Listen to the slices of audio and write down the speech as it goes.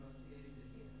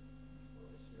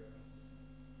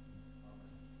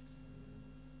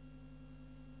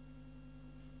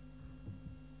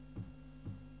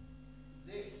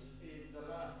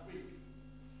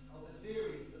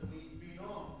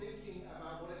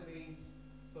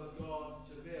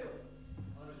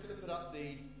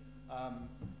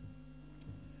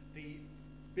the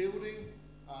building,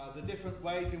 the different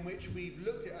ways in which we've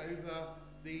looked at over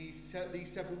these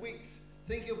several weeks.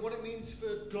 Thinking of what it means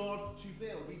for God to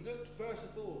build. We looked first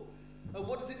of all at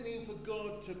what does it mean for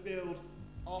God to build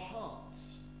our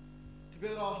hearts? To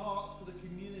build our hearts for the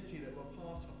community that we're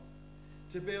part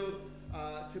of. To build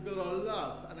our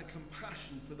love and a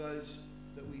compassion for those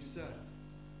that we serve.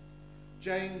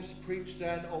 James preached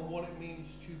then on what it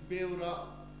means to build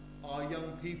up our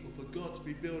young people, for God to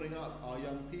be building up our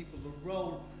young people, the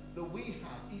role that we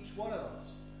have, each one of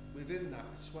us, within that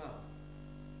as well.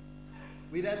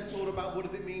 We then thought about what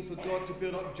does it mean for God to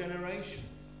build up generations.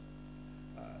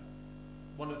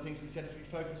 One of the things we said is we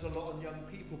focus a lot on young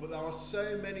people, but there are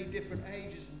so many different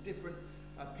ages and different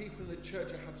people in the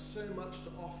church that have so much to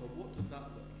offer. What does that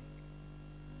look like?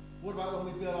 What about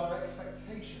when we build our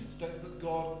expectations? Don't put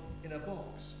God in a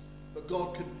box, but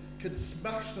God could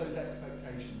smash those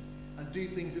expectations and do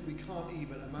things that we can't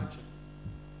even imagine.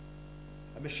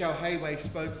 And Michelle Hayway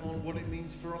spoke on what it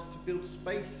means for us to build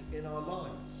space in our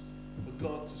lives for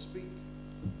God to speak.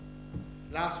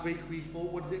 Last week we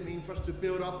thought, what does it mean for us to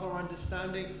build up our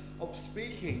understanding of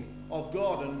speaking of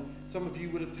God? And some of you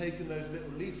would have taken those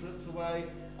little leaflets away,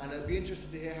 and I'd be interested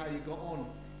to hear how you got on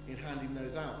in handing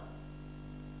those out.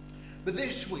 But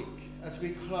this week, as we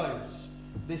close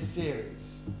this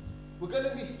series, we're going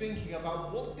to be thinking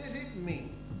about what does it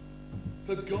mean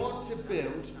for God to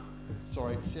build...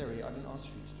 Sorry, Siri, I didn't ask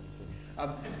you to do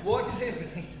anything. What does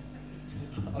it mean...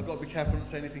 I've got to be careful not to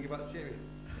say anything about Siri.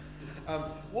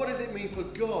 What does it mean for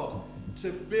God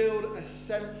to build a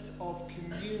sense of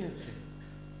community,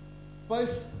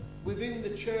 both within the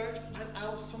church and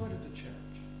outside of the church?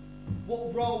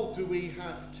 What role do we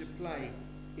have to play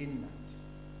in that?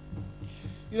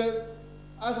 You know,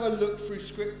 as I look through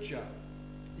Scripture,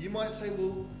 you might say,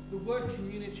 well, the word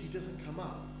community doesn't come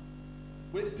up.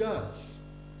 Well, it does.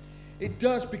 It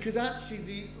does because actually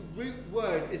the root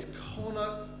word is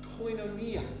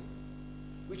koinonia,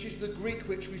 which is the Greek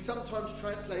which we sometimes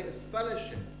translate as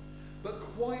fellowship, but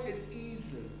quite as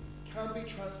easily can be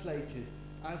translated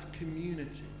as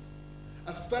community.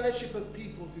 A fellowship of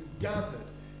people who gathered,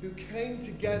 who came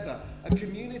together, a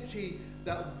community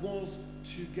that was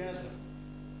together.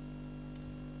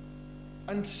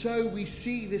 And so we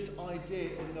see this idea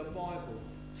in the Bible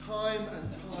time and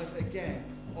time again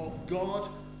of God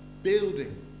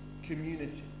building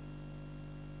community.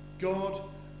 God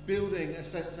building a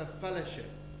sense of fellowship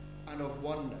and of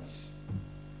oneness.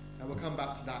 And we'll come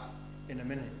back to that in a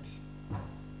minute.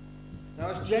 Now,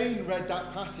 as Jane read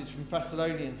that passage from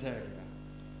Thessalonians earlier,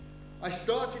 I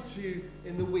started to,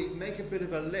 in the week, make a bit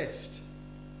of a list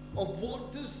of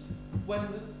what does, when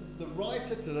the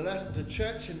writer to the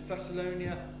church in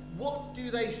Thessalonia, what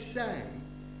do they say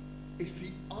is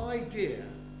the idea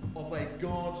of a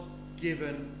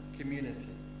God-given community?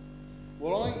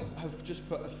 Well, I have just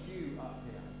put a few up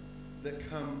here that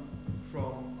come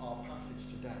from our passage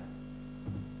today.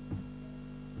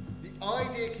 The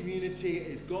idea community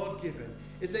is God-given,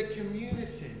 is a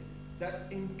community that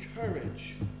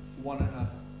encourage one another.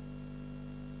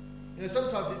 You know,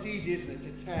 sometimes it's easy, isn't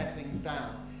it, to tear things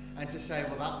down and to say,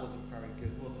 well, that wasn't very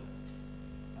good, was it?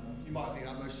 You might think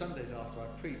that most Sundays after I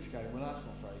preach, going, well, that's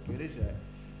not very good, is it?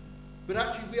 But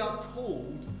actually, we are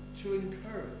called to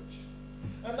encourage.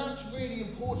 And that's really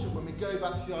important when we go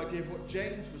back to the idea of what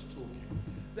James was talking.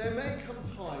 There may come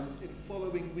times in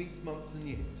following weeks, months and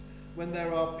years when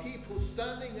there are people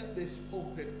standing at this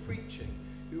pulpit preaching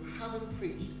who haven't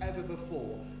preached ever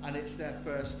before, and it's their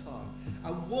first time.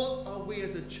 And what are we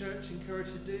as a church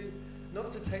encouraged to do?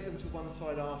 Not to take them to one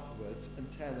side afterwards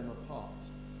and tear them apart,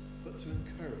 but to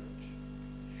encourage.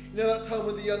 You know that time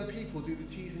when the young people do the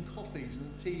teas and coffees,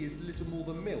 and the tea is little more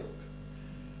than milk?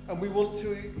 And we want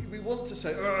to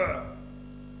say,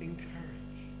 encourage.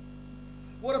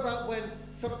 What about when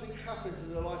something happens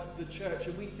in the life of the church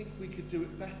and we think we could do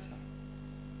it better?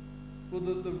 Well,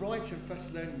 the writer of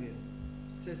Thessalonians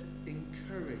says,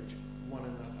 encourage one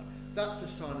another. That's a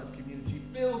sign of community.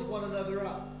 Build one another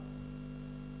up.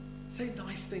 Say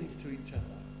nice things to each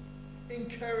other.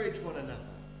 Encourage one another.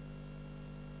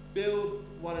 Build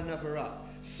one another up.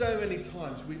 So many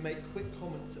times we make quick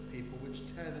comments at people which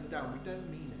tear them down. We don't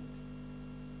mean it.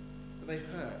 But they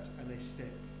hurt and they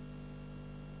stick.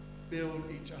 Build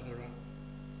each other up.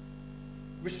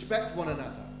 Respect one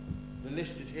another. The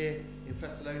list is here in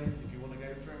Thessalonians if you want to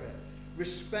go through it.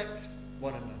 Respect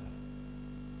one another.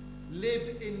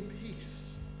 Live in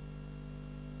peace.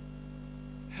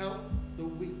 Help the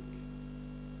weak.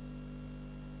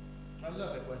 I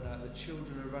love it when the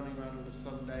children are running around on a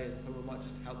Sunday and someone might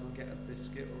just help them get a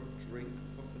biscuit or a drink or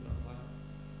something like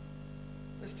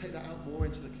that. let's take that out more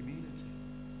into the community.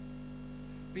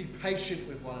 Be patient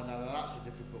with one another. That's a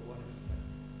difficult one,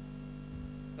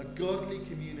 isn't it? A godly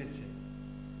community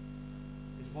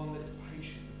is one that is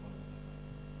patient with one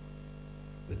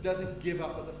another. That doesn't give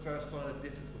up at the first sign of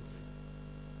difficulty.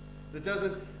 That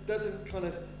doesn't kind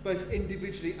of both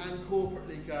individually and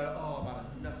corporately go, oh, I've had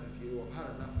enough of you, or I've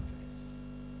had enough of this.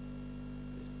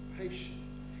 It's patient.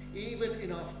 Even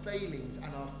in our failings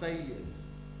and our failures,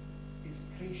 it's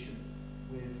patient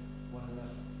with one another.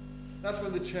 That's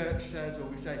when the church says, or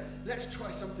we say, let's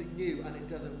try something new, and it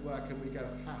doesn't work, and we go,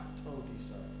 ha, told you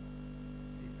so.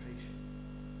 Be patient.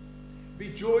 Be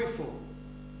joyful.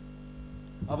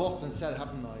 I've often said,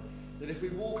 haven't I, that if we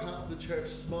walk out of the church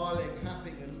smiling,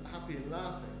 happy and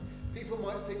laughing, people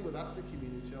might think, well, that's a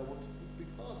community I want to be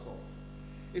part of.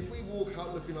 If we walk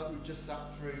out looking like we've just sat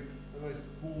through the most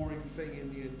boring thing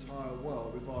in the entire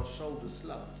world with our shoulders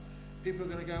slumped, people are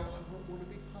going to go, I don't want to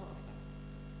be part of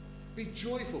that. Be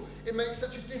joyful. It makes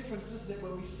such a difference, doesn't it,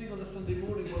 when we sing on a Sunday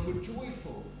morning, when we're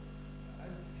joyful.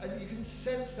 And you can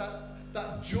sense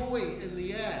that joy in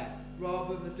the air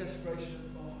rather than the desperation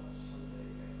of, oh, it's Sunday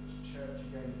again, it's church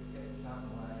again, it's getting us out of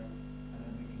the way, and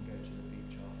then we can go to the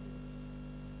beach afterwards.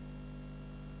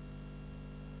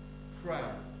 Pray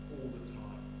all the time.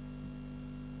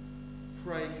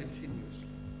 Pray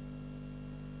continuously.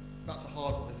 That's a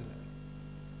hard one, isn't it?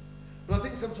 But I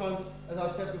think sometimes, as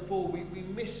I said before, we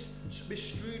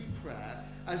misconstrued prayer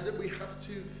as that we have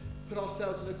to put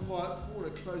ourselves in a quiet corner,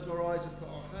 close our eyes and put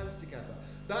our hands together.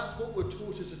 That's what we're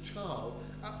taught as a child,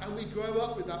 and we grow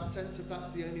up with that sense of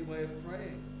that's the only way of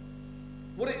praying.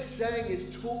 What it's saying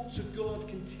is talk to God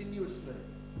continuously.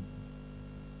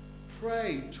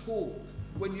 Pray, talk.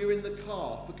 When you're in the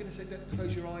car, for goodness sake, don't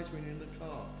close your eyes when you're in the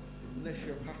car, unless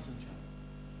you're a passenger.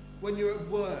 When you're at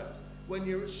work, when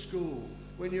you're at school,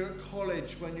 when you're at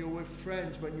college, when you're with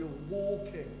friends, when you're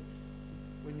walking,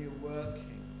 when you're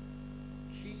working,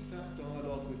 keep that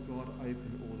dialogue with God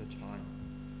open all the time.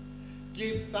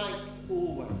 Give thanks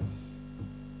always.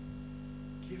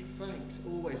 Give thanks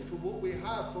always for what we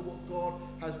have, for what God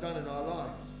has done in our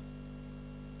lives.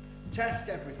 Test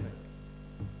everything.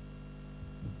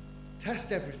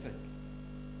 Test everything.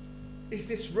 Is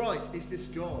this right? Is this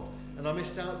God? And I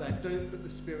missed out there. Don't put the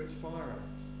Spirit's fire out.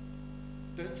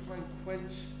 Don't try and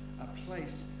quench a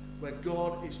place where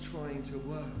God is trying to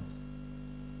work.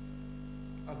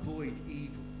 Avoid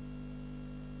evil.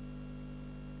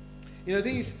 You know,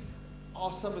 these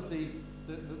are some of the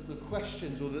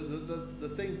questions or the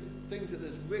things that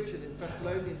there's written in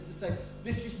Thessalonians to say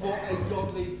this is what a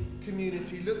godly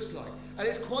community looks like. And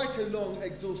it's quite a long,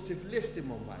 exhaustive list in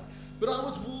one way. But I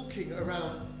was walking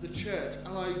around the church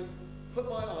and I put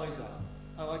my eyes up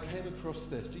and I came across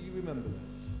this. Do you remember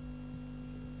this?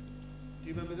 Do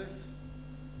you remember this?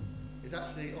 It's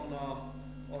actually on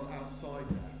outside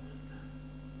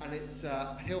there. And it's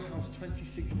Hill House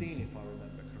 2016, if I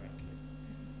remember correctly.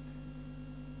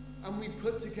 And we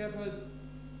put together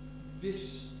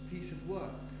this piece of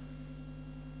work,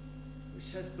 which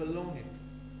says belonging,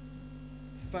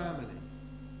 family,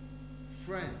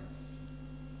 friends,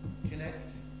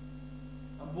 connecting.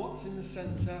 And what's in the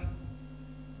centre?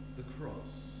 The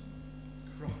cross.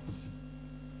 Christ.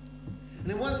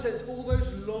 And in one sense, all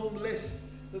those long lists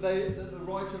that the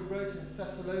writer wrote in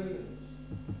Thessalonians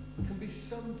can be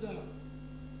summed up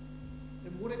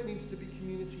in what it means to be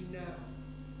community now.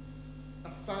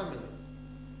 A family.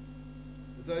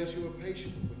 Those who are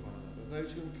patient with one another.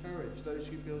 Those who encourage. Those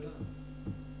who build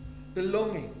up.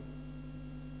 Belonging.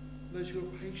 Those who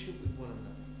are patient with one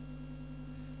another.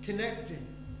 Connecting.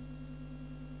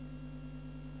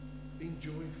 Being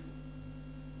joyful.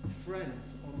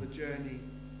 Friends on the journey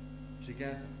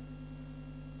together.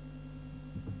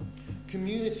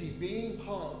 Community, being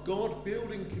part, God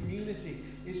building community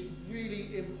is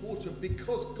really important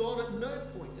because God at no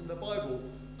point in the Bible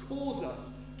calls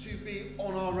us to be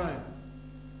on our own.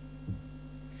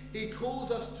 He calls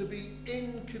us to be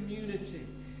in community,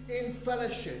 in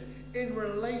fellowship, in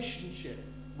relationship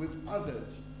with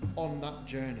others on that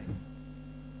journey.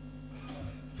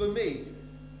 For me,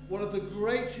 one of the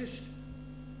greatest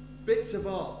bits of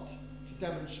art to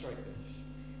demonstrate this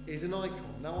is an icon.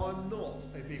 Now, I'm not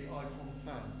a big icon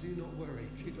fan. Do not worry.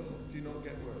 Do not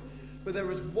get worried. But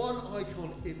there is one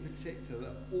icon in particular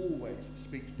that always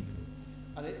speaks to me,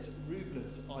 and it's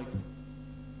Rubler's icon.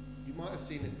 You might have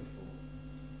seen it before.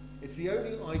 It's the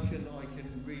only icon I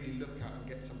can really look at and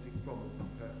get something from, if I'm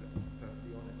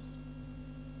perfectly honest.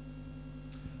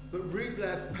 But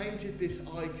Rublev painted this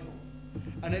icon,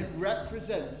 and it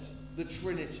represents the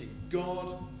Trinity,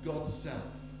 God, God's self,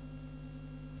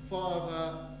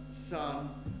 Father, Son,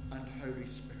 and Holy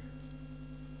Spirit.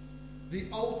 the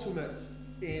ultimate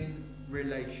in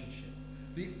relationship,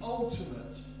 the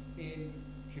ultimate in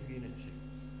community.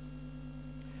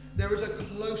 There is a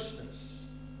closeness,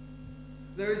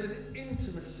 there is an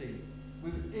intimacy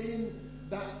within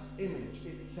that image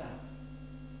itself.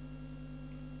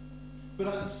 But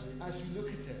actually, as you look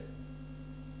at it,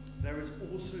 there is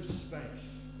also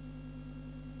space.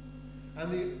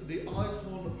 And the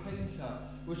icon painter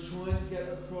was trying to get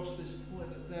across this point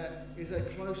that there is a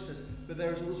closeness, but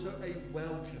there is also a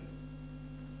welcome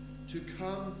to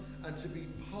come and to be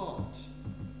part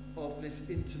of this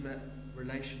intimate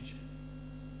relationship.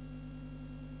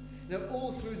 Now,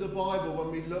 all through the Bible,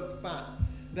 when we look back,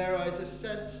 there is a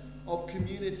sense of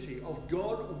community, of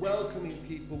God welcoming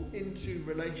people into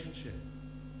relationship.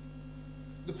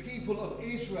 The people of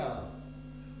Israel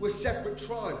were separate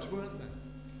tribes, weren't they?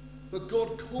 But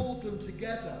God called them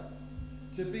together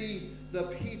to be the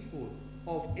people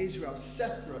of Israel,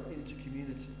 separate into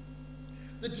community.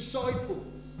 The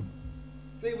disciples,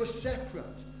 they were separate.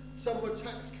 Some were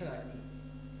tax collectors,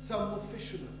 some were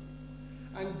fishermen.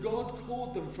 And God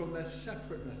called them from their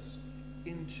separateness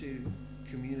into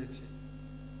community.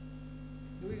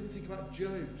 We even think about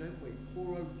Job, don't we?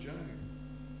 Poor old Job.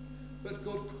 But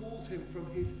God calls him from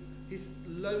his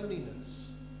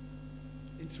loneliness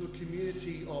into a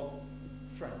community of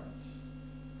friends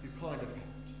who kind of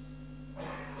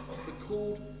helped. But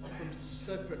called from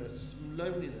separateness, from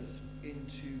loneliness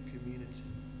into community.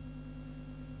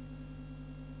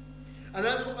 And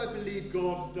that's what I believe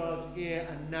God does here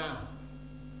and now,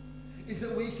 is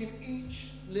that we can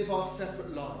each live our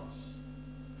separate lives.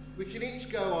 We can each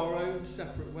go our own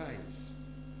separate ways.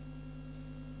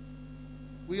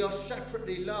 We are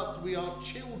separately loved. We are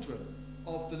children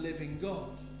of the living God.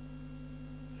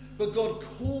 But God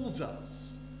calls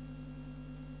us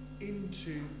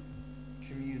into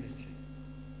community.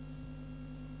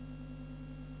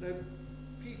 Now,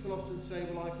 people often say,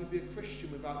 well, I can be a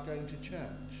Christian without going to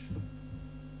church.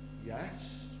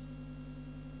 Yes.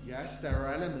 Yes, there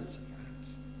are elements of that.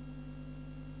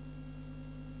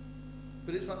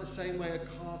 But it's like the same way a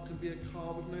car can be a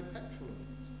car with no petrol in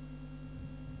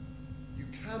it. You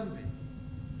can be.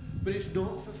 But it's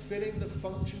not fulfilling the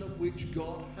function of which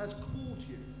God has called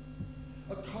you.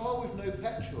 A car with no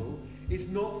petrol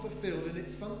is not fulfilled in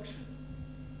its function.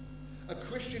 A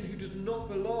Christian who does not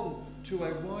belong to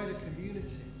a wider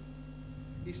community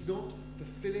is not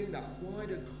fulfilling that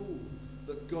wider call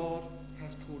that God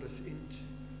has called us into.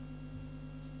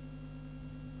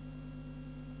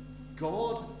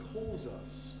 God calls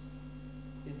us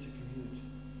into community.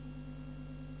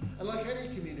 And like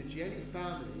any community, any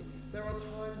family, there are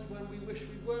times when we wish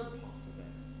we weren't part of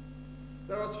it.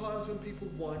 There are times when people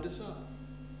wind us up.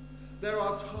 There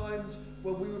are times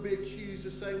when we would be accused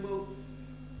of saying, well,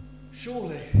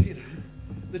 surely,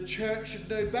 the church should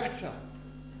know better.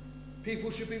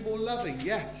 People should be more loving,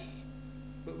 yes,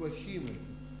 but we're human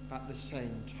at the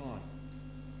same time.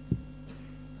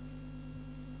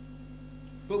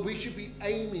 But we should be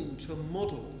aiming to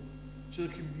model to the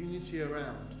community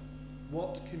around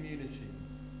what community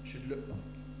should look like.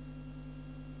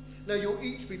 Now, you'll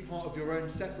each be part of your own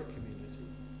separate communities.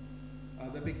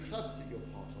 There'll be clubs that you're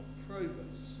part of,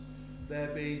 Probus.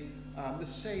 There'll be the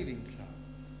sailing club.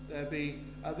 There'll be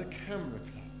the camera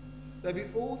club. There'll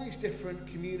be all these different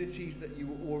communities that you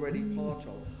were already part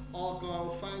of.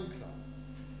 Argyle Fan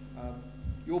Club.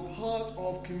 You're part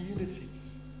of communities.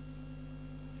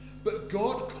 But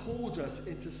God calls us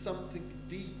into something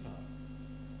deeper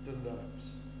than those.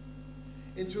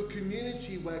 Into a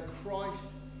community where Christ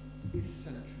is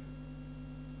central.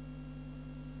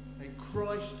 A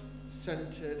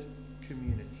Christ-centered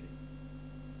community.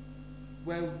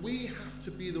 Where we have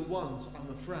to be the ones, I'm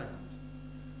afraid,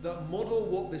 that model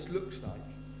what this looks like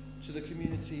to the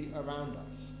community around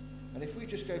us. And if we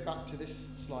just go back to this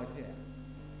slide here,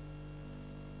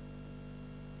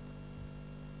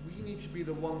 we need to be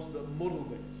the ones that model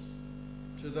this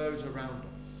to those around us.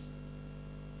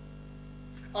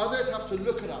 Others have to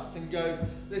look at us and go,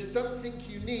 there's something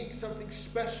unique, something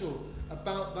special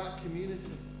about that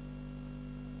community.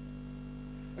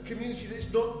 A community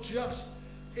that's not just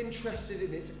interested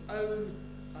in its own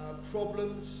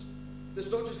problems, that's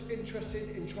not just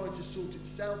interested in trying to sort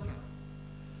itself out,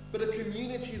 but a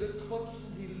community that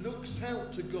constantly looks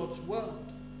out to God's world.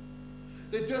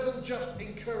 That doesn't just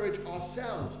encourage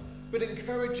ourselves, but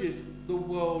encourages the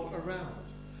world around.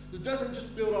 That doesn't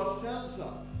just build ourselves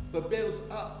up, but builds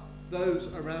up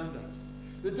those around us.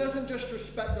 That doesn't just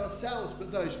respect ourselves,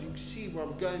 but those. You can see where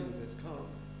I'm going with this, can't you?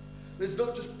 That's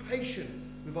not just patient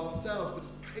with ourselves, but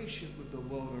it's patient with the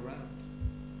world around.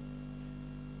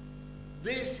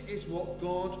 This is what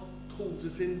God calls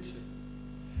us into.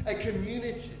 A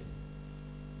community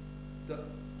that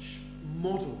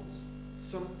models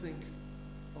something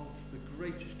of the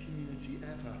greatest community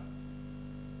ever,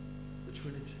 the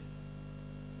Trinity.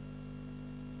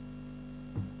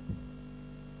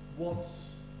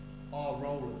 What's our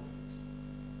role in it?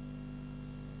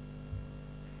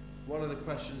 One of the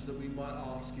questions that we might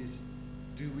ask is,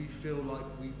 do we feel like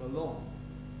we belong?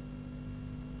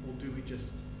 Or do we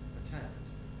just attend?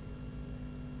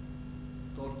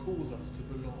 God calls us to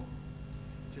belong,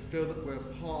 to feel that we're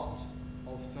part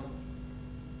of something.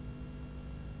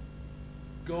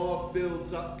 God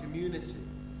builds up community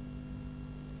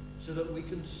so that we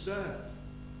can serve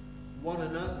one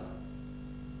another,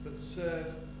 but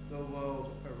serve the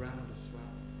world around us well.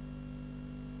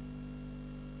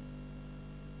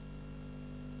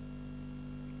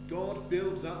 God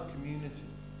builds up community,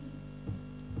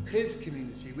 his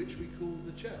community, which we call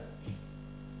the church,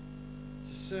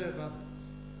 to serve others,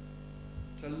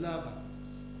 to love others.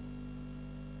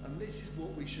 And this is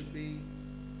what we should be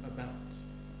about.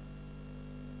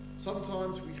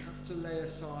 Sometimes we have to lay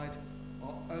aside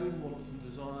our own wants and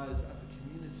desires as a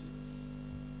community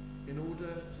in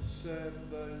order to serve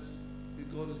those who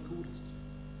God has called us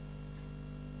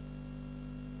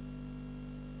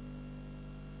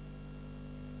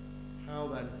to. How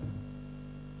then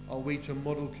are we to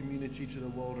model community to the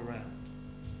world around?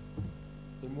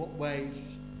 In what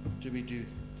ways do we do that?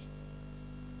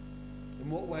 In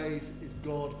what ways is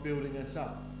God building us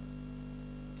up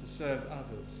to serve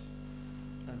others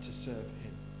and to serve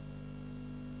him?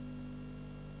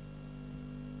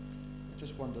 I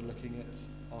just wonder, looking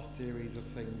at our series of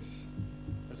things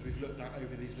as we've looked at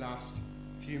over these last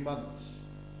few months,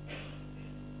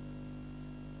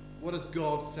 what has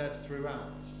God said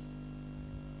throughout?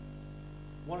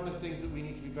 One of the things that we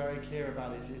need to be very clear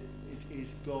about is it is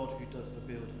God who does the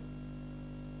building.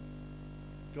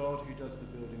 God who does the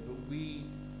building, but we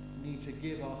need to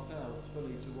give ourselves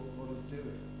fully to what God is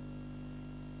doing.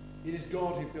 It is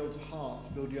God who builds hearts,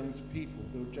 builds young people,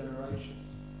 builds generations.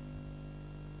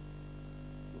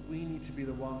 But we need to be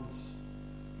the ones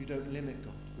who don't limit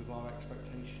God with our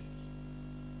expectations,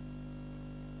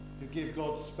 who give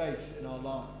God space in our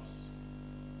lives,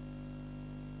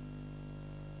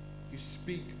 who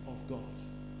speak of God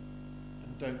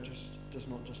and does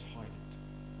not just hide it.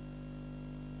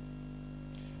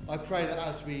 I pray that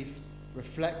as we've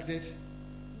reflected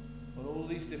on all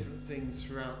these different things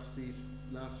throughout these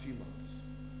last few months,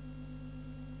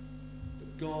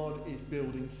 that God is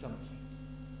building something.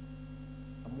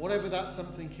 And whatever that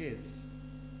something is,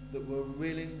 that we're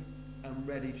willing and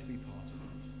ready to be part of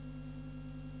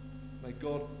it. May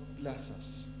God bless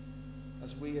us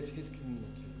as we, as his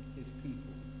community, his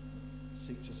people,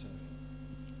 seek to serve.